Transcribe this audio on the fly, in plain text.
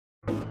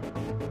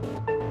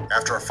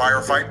After a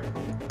firefight,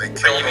 they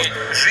killed Они him.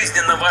 имеют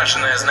жизненно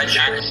важное The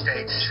United значение.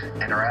 States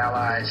and our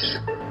allies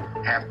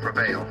have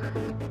prevailed.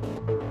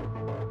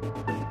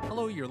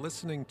 Hello, you're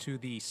listening to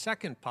the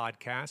second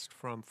podcast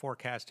from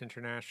Forecast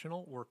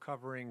International. We're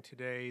covering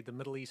today the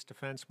Middle East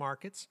defense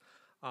markets.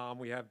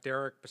 We have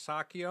Derek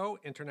Basacchio,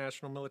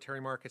 International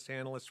Military Markets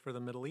Analyst for the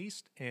Middle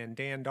East, and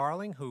Dan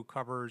Darling, who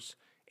covers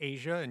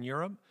Asia and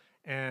Europe.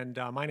 And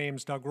my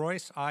name's Doug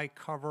Royce. I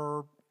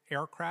cover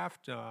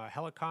aircraft,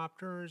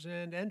 helicopters,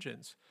 and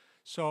engines.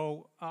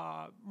 So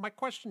my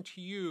question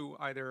to you,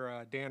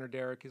 either Dan or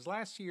Derek, is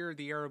last year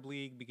the Arab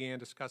League began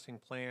discussing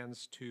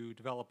plans to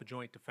develop a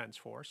joint defense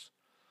force.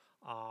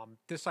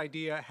 This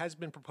idea has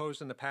been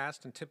proposed in the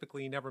past and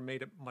typically never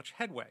made much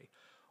headway.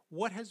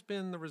 What has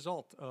been the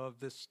result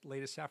of this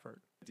latest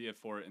effort? Idea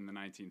for it in the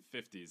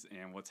 1950s,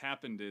 and what's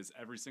happened is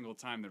every single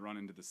time they run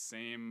into the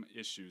same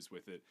issues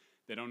with it.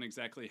 They don't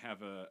exactly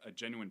have a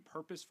genuine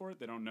purpose for it.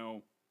 They don't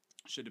know,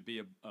 should it be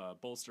a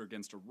bolster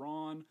against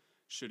Iran?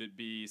 Should it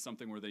be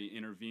something where they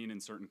intervene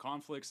in certain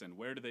conflicts, and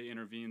where do they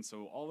intervene?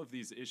 So all of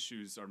these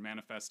issues are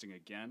manifesting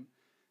again.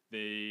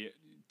 They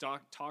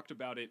talked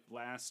about it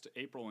last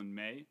April and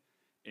May,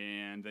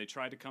 and they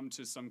tried to come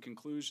to some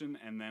conclusion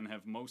and then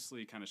have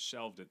mostly kind of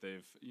shelved it.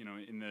 They've,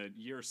 in the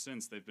year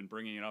since, they've been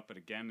bringing it up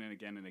again and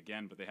again and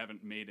again, but they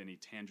haven't made any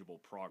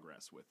tangible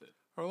progress with it.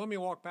 All right, let me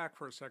walk back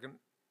for a second.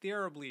 The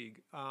Arab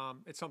League,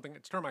 it's a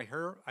term I've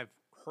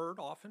heard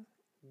often.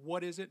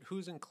 What is it?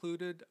 Who's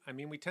included? I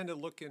mean, we tend to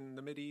look in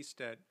the Mideast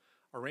at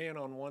Iran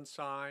on one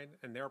side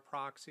and their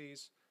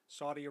proxies,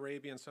 Saudi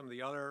Arabia and some of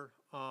the other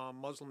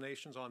Muslim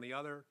nations on the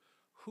other.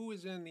 Who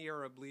is in the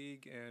Arab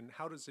League, and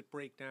how does it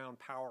break down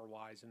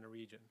power-wise in the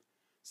region?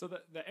 So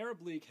the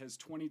Arab League has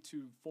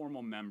 22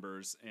 formal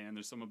members, and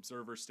there's some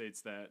observer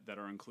states that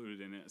are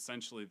included in it.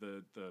 Essentially,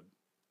 the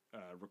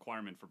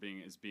requirement for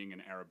being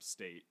an Arab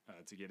state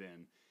to get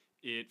in.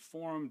 It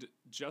formed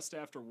just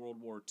after World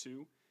War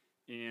II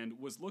and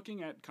was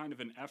looking at kind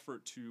of an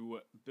effort to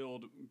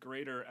build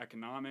greater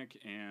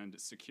economic and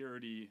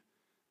security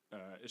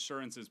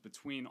assurances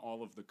between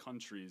all of the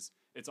countries.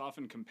 It's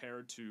often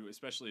compared to,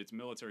 especially its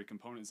military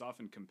component, is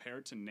often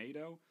compared to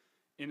NATO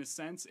in a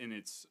sense, in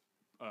its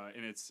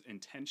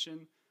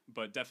intention,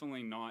 but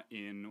definitely not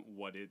in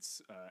what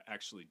it's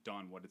actually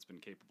done, what it's been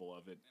capable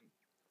of. It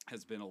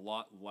has been a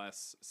lot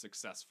less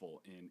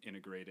successful in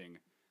integrating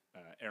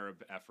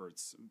Arab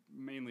efforts,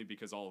 mainly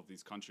because all of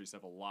these countries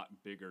have a lot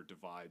bigger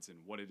divides in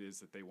what it is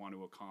that they want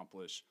to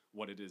accomplish,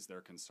 what it is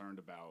they're concerned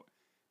about,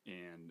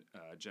 and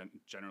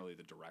generally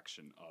the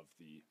direction of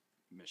the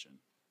mission.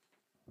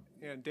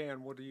 And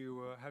Dan, what do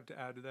you have to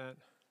add to that?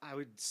 I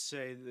would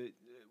say that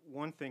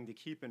one thing to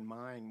keep in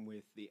mind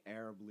with the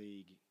Arab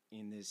League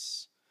in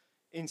this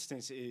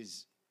instance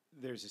is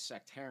there's a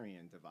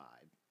sectarian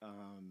divide,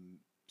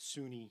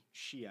 Sunni,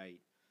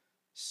 Shiite.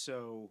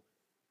 So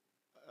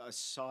a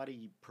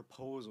Saudi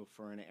proposal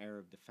for an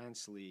Arab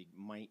Defense League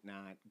might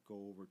not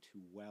go over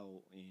too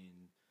well in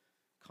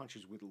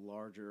countries with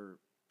larger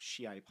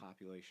Shiite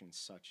populations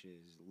such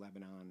as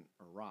Lebanon,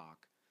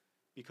 Iraq,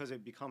 because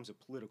it becomes a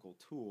political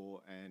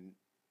tool, and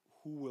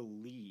who will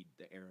lead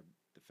the Arab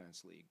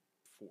Defense League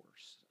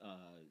force?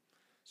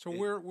 So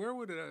where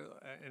would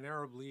an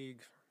Arab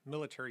League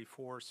military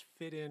force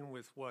fit in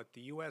with what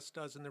the U.S.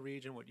 does in the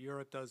region, what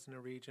Europe does in the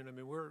region? I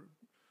mean,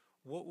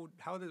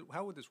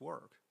 how would this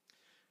work?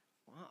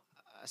 Well,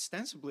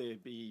 ostensibly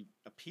it'd be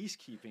a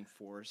peacekeeping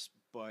force,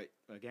 but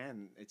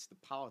again, it's the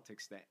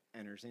politics that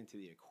enters into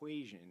the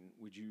equation.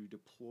 Would you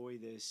deploy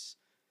this,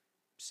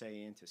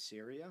 say, into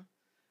Syria?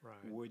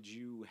 Right. Would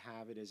you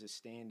have it as a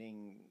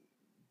standing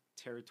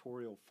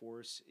territorial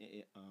force,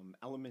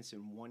 elements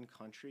in one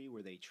country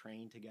where they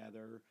train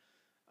together,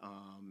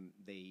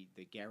 they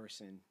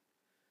garrison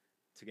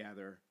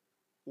together,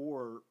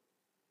 or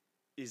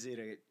is it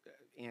an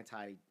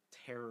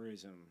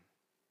anti-terrorism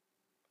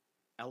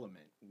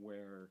element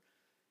where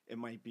it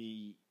might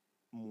be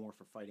more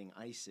for fighting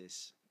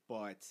ISIS,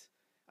 but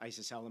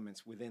ISIS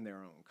elements within their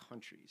own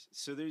countries?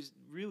 So there's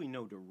really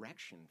no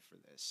direction for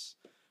this.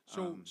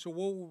 So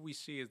what will we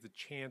see as the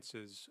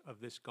chances of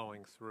this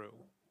going through,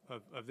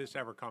 of this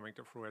ever coming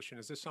to fruition?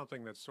 Is this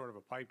something that's sort of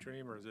a pipe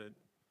dream, or is it?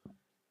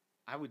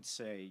 I would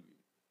say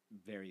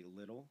very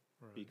little,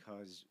 Right.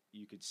 because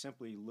you could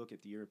simply look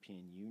at the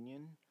European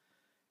Union,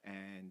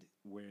 and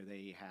where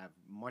they have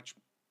much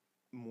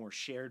more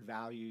shared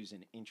values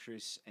and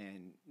interests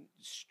and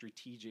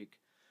strategic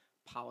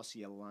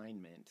policy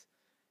alignment,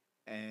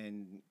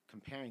 and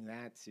comparing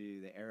that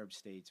to the Arab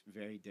states,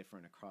 very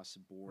different across the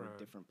board, Right.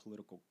 different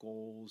political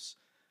goals.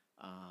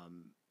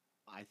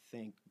 I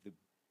think the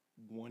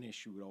one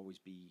issue would always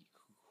be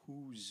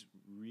who's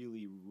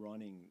really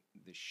running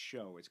the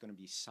show. It's going to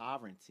be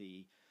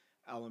sovereignty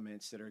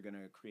elements that are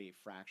going to create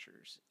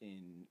fractures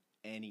in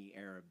any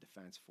Arab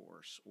defense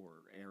force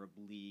or Arab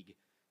League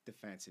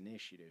defense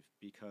initiative,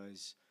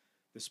 because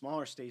the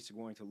smaller states are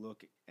going to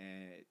look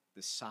at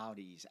the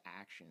Saudis'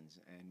 actions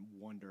and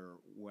wonder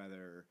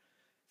whether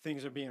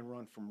things are being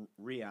run from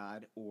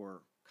Riyadh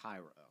or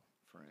Cairo,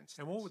 for instance.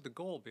 And what would the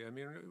goal be? I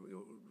mean,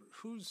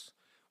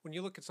 when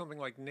you look at something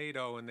like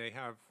NATO and they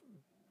have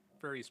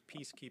various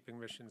peacekeeping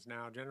missions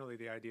now, generally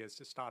the idea is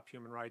to stop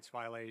human rights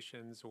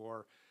violations,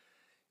 or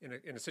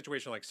in a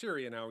situation like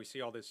Syria now, we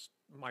see all this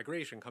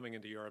migration coming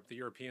into Europe. The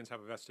Europeans have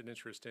a vested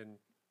interest in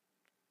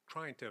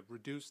trying to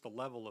reduce the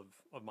level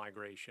of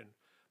migration.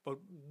 But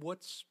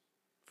what's,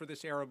 for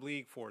this Arab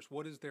League force,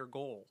 what is their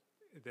goal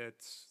that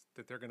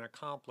they're going to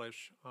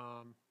accomplish?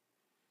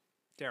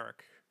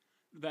 Derek?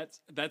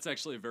 That's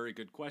actually a very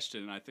good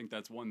question, and I think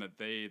that's one that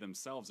they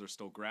themselves are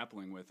still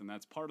grappling with, and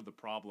that's part of the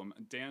problem.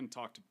 Dan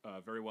talked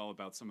very well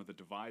about some of the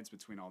divides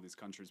between all these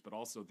countries, but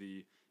also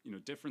the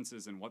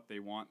differences in what they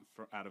want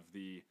out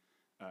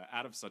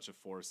of such a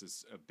force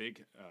is a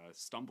big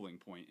stumbling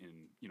point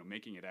in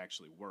making it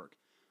actually work.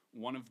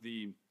 One of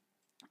the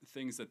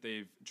things that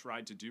they've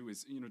tried to do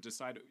is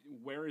decide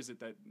where is it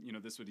that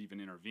this would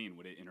even intervene.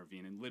 Would it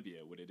intervene in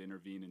Libya? Would it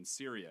intervene in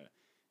Syria?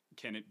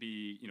 Can it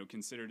be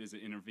considered as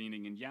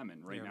intervening in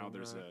Yemen? Right now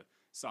there's a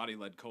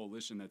Saudi-led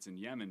coalition that's in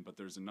Yemen, but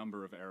there's a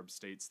number of Arab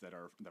states that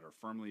are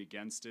firmly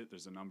against it.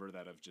 There's a number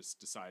that have just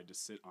decided to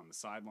sit on the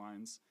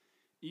sidelines.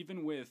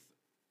 Even with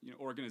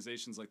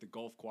organizations like the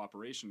Gulf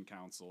Cooperation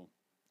Council,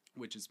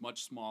 which is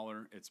much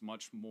smaller, it's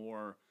much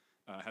more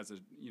has a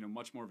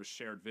much more of a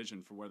shared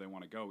vision for where they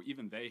want to go.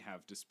 Even they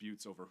have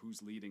disputes over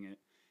who's leading it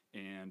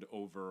and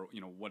over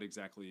what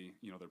exactly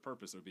their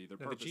purpose would be. Their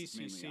purpose the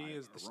GCC is mainly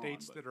is the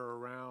states that are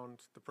around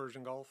the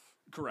Persian Gulf.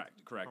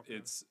 Correct. Okay.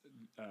 It's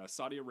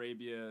Saudi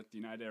Arabia, the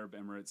United Arab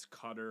Emirates,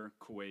 Qatar,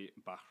 Kuwait,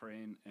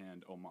 Bahrain,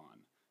 and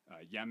Oman.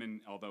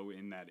 Yemen, although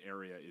in that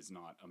area, is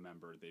not a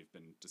member. They've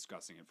been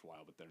discussing it for a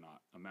while, but they're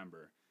not a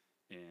member.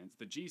 And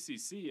the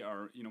GCC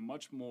are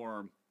much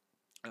more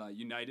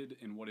united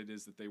in what it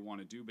is that they want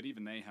to do, but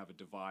even they have a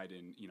divide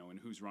in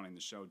who's running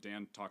the show.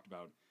 Dan talked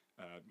about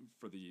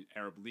for the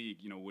Arab League,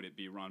 would it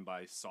be run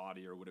by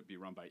Saudi or would it be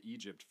run by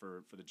Egypt?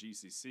 For the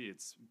GCC,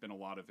 it's been a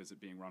lot of, is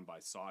it being run by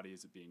Saudi?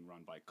 Is it being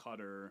run by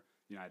Qatar,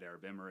 United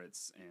Arab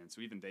Emirates? And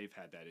so even they've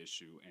had that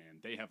issue,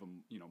 and they have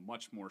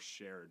much more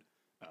shared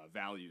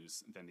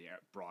values than the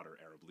broader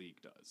Arab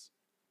League does.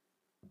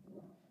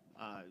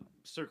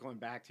 Circling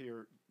back to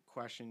your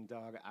question,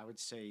 Doug, I would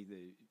say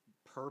the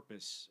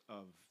purpose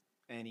of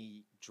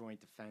any joint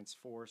defense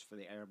force for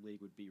the Arab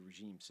League would be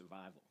regime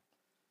survival.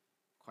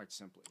 Quite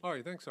simply. Oh,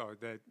 you think so?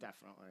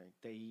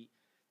 Definitely.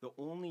 The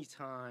only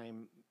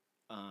time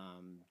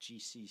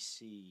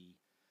GCC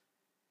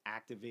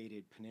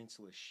activated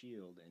Peninsula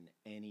Shield in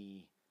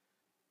any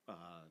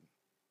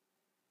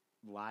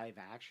live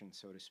action,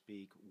 so to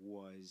speak,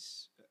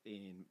 was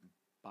in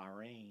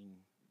Bahrain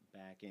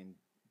back in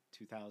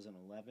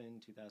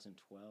 2011,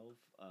 2012,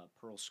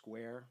 Pearl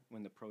Square,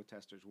 when the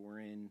protesters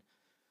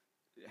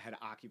had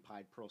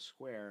occupied Pearl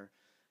Square,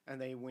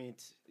 and they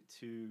went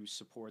to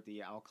support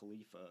the Al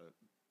Khalifa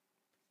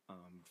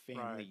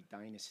family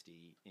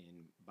dynasty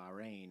in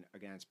Bahrain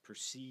against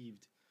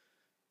perceived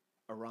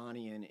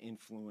Iranian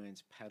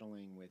influence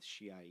peddling with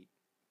Shiite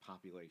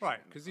population. Right,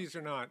 because these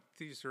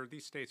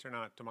states are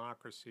not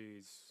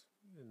democracies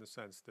in the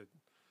sense that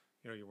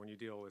when you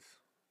deal with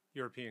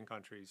European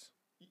countries,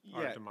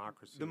 are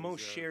democracies. The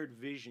most shared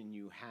vision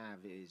you have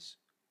is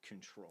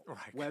control,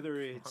 right.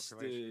 Whether it's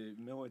the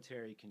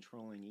military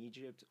controlling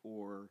Egypt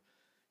or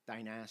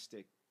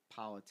dynastic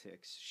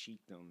politics,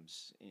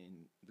 sheikdoms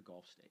in the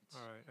Gulf states.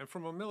 All right, and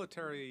from a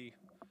military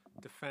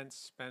defense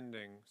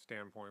spending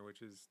standpoint,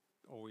 which is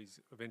always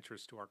of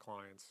interest to our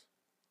clients,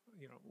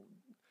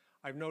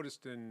 I've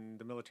noticed in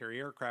the military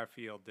aircraft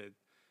field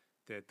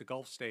that the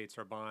Gulf states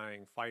are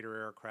buying fighter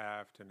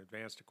aircraft and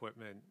advanced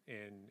equipment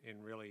in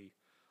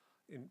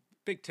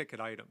big ticket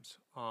items.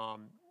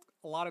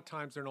 A lot of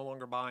times they're no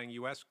longer buying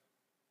U.S.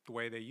 the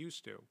way they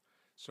used to.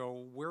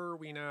 So where are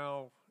we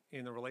now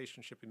in the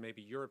relationship with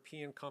maybe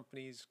European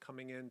companies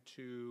coming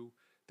into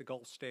the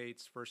Gulf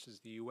states versus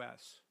the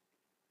U.S.?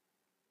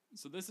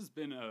 So this has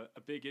been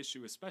a big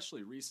issue,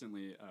 especially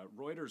recently.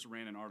 Reuters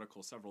ran an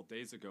article several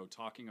days ago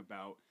talking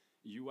about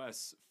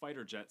U.S.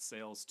 fighter jet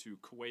sales to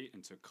Kuwait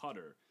and to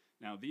Qatar.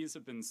 Now, these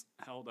have been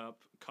held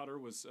up.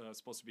 Qatar was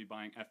supposed to be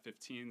buying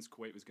F-15s.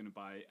 Kuwait was going to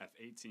buy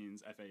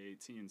F-18s,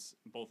 FA-18s,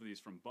 both of these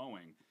from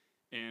Boeing.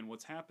 And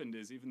what's happened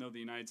is, even though the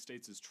United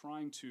States is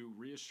trying to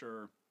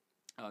reassure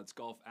its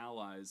Gulf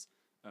allies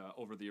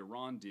over the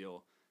Iran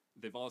deal,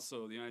 the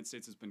United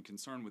States has been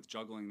concerned with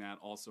juggling that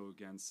also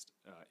against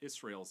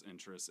Israel's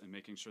interests and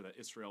making sure that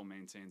Israel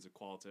maintains a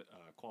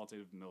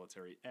qualitative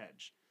military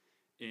edge.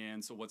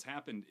 And so what's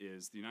happened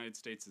is the United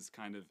States has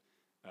kind of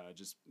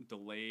just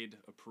delayed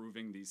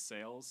approving these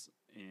sales.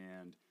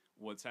 And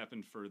what's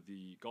happened for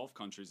the Gulf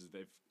countries is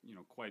they've,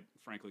 quite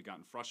frankly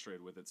gotten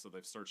frustrated with it, so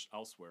they've searched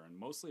elsewhere and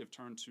mostly have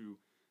turned to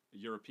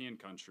European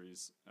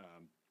countries.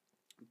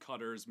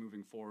 Qatar's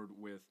moving forward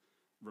with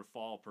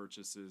Rafale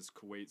purchases.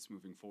 Kuwait's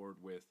moving forward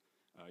with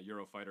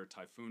Eurofighter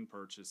Typhoon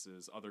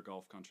purchases. Other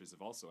Gulf countries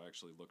have also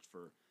actually looked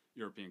for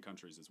European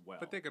countries as well.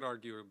 But they could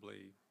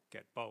arguably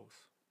get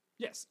both.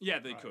 Yes, yeah,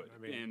 they could,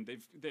 and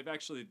they've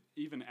actually,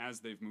 even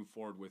as they've moved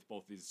forward with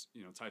both these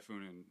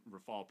Typhoon and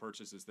Rafale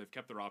purchases, they've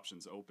kept their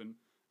options open.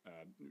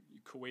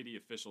 Kuwaiti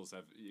officials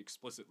have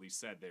explicitly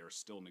said they are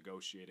still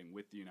negotiating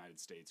with the United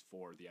States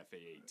for the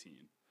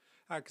F/A-18.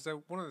 Because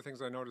one of the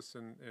things I noticed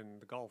in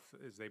the Gulf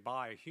is they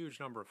buy a huge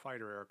number of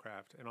fighter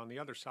aircraft, and on the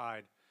other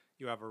side,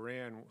 you have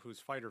Iran, whose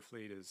fighter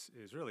fleet is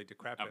really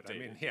decrepit.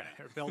 Outdated, I mean, yeah,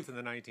 they're built in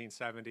the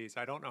 1970s.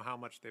 I don't know how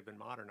much they've been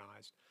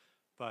modernized,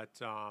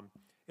 but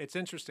it's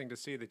interesting to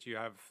see that you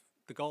have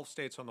the Gulf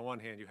states on the one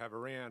hand, you have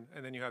Iran,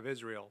 and then you have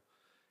Israel.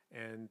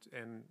 And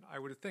I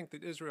would think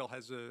that Israel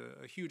has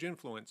a huge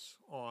influence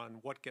on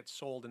what gets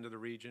sold into the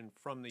region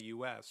from the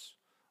U.S.,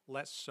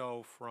 less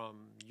so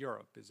from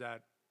Europe.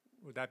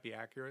 Would that be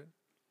accurate?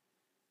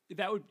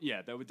 That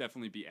would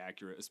definitely be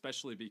accurate,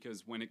 especially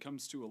because when it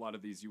comes to a lot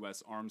of these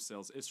U.S. arms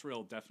sales,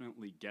 Israel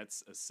definitely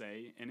gets a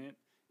say in it.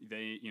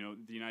 The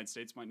United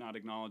States might not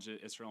acknowledge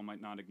it, Israel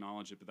might not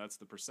acknowledge it, but that's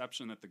the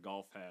perception that the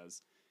Gulf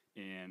has.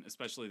 And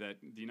especially that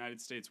the United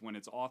States, when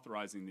it's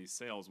authorizing these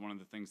sales, one of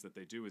the things that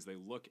they do is they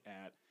look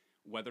at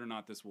whether or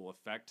not this will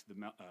affect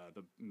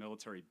the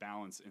military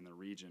balance in the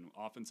region.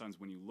 Oftentimes,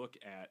 when you look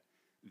at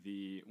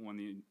when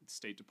the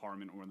State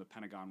Department or the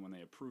Pentagon, when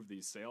they approve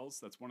these sales,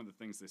 that's one of the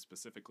things they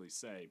specifically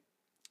say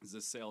is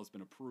this sale has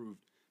been approved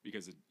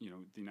because the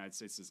United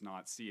States does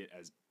not see it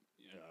as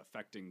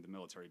affecting the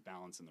military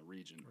balance in the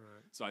region.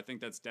 Right. So I think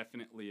that's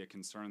definitely a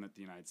concern that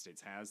the United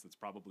States has. That's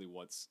probably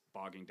what's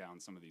bogging down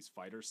some of these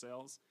fighter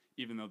sales,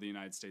 even though the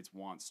United States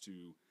wants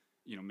to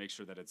make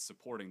sure that it's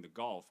supporting the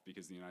Gulf,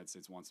 because the United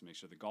States wants to make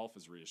sure the Gulf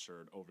is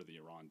reassured over the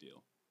Iran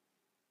deal.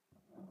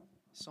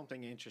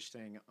 Something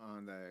interesting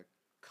on the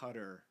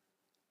Qatar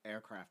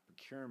aircraft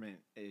procurement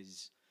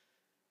is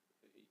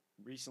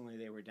recently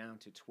they were down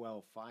to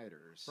 12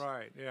 fighters.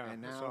 Right, yeah.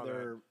 And I now saw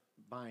they're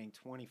that. buying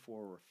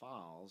 24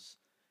 Rafales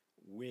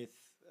with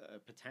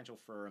potential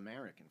for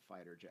American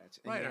fighter jets.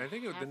 And Right, they and I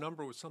think the have-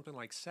 number was something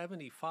like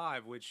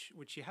 75, which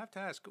you have to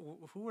ask,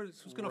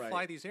 who's going to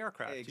fly these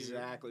aircraft?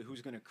 Exactly.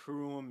 Who's going to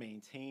crew them,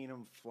 maintain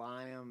them,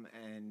 fly them?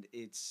 And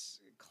it's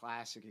a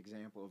classic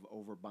example of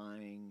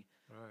overbuying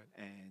Right.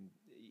 and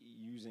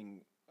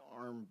using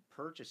armed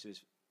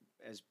purchases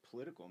as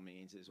political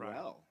means as Right.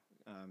 well,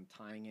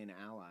 tying in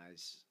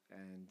allies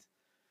and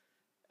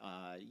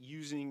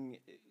using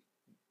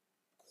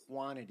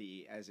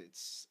quantity as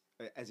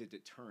a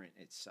deterrent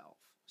itself,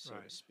 so to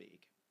Right.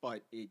 speak.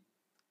 But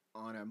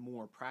on a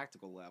more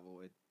practical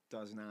level, it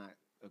does not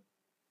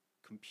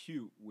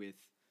compute with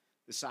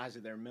the size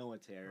of their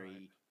military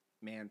Right.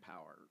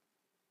 manpower.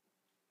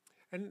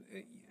 And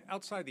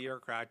outside the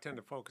aircraft, I tend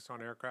to focus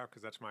on aircraft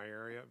because that's my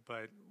area.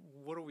 But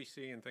what do we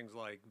see in things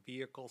like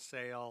vehicle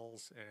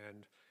sales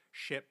and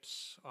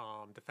ships,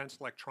 defense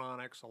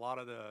electronics? A lot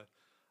of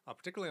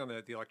particularly on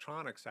the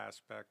electronics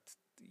aspect,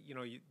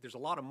 there's a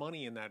lot of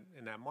money in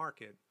that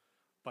market,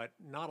 but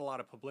not a lot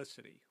of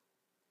publicity.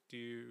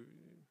 And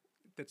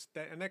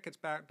that gets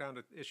back down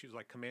to issues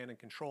like command and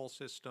control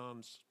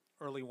systems,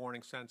 early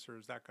warning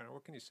sensors, that kind of.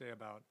 What can you say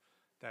about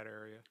that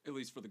area? At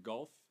least for the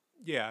Gulf.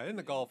 Yeah, in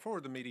the Gulf or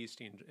the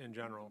Mideast in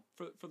general.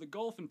 For the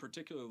Gulf in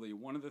particularly,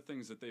 one of the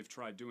things that they've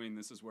tried doing,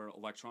 this is where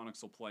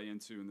electronics will play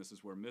into, and this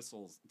is where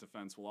missiles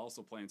defense will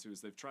also play into,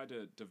 is they've tried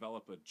to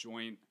develop a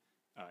joint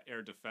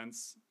air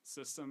defense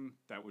system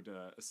that would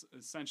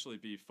essentially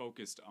be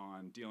focused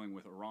on dealing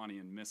with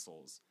Iranian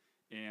missiles.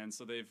 And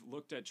so they've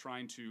looked at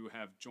trying to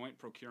have joint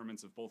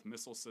procurements of both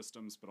missile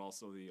systems, but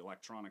also the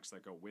electronics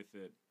that go with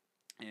it,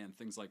 and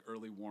things like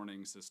early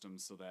warning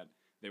systems, so that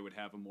they would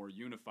have a more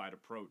unified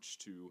approach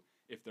to,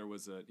 if there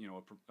was a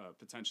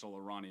potential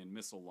Iranian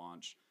missile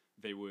launch,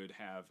 they would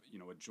have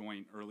a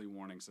joint early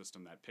warning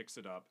system that picks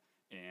it up,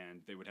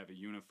 and they would have a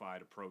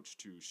unified approach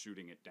to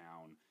shooting it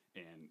down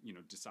and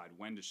decide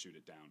when to shoot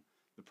it down.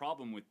 The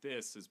problem with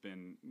this has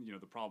been,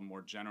 the problem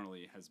more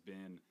generally has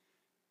been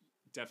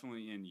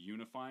definitely in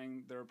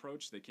unifying their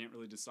approach. They can't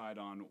really decide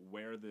on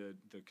where the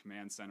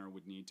command center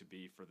would need to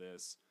be for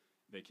this.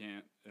 They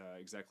can't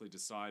exactly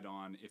decide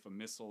on if a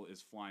missile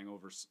is flying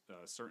over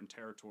a certain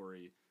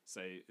territory,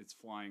 say it's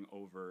flying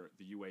over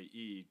the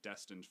UAE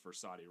destined for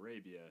Saudi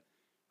Arabia,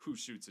 who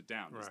shoots it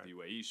down? Does Right. the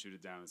UAE shoot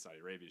it down and Saudi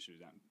Arabia shoot it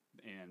down?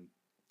 And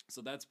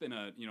so that's been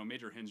a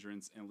major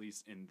hindrance, at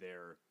least in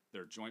their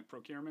joint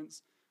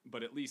procurements.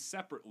 But at least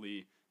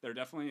separately, they're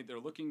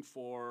looking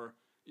for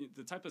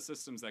the type of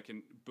systems that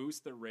can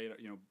boost their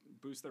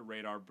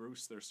radar,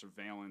 boost their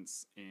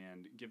surveillance,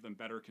 and give them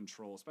better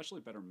control,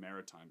 especially better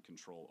maritime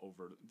control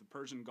over the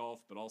Persian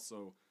Gulf, but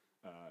also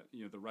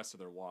the rest of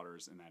their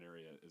waters in that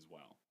area as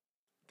well.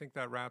 I think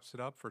that wraps it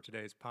up for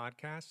today's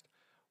podcast.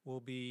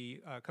 We'll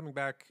be coming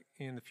back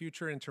in the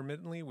future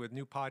intermittently with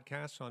new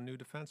podcasts on new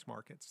defense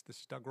markets. This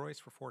is Doug Royce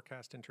for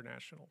Forecast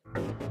International.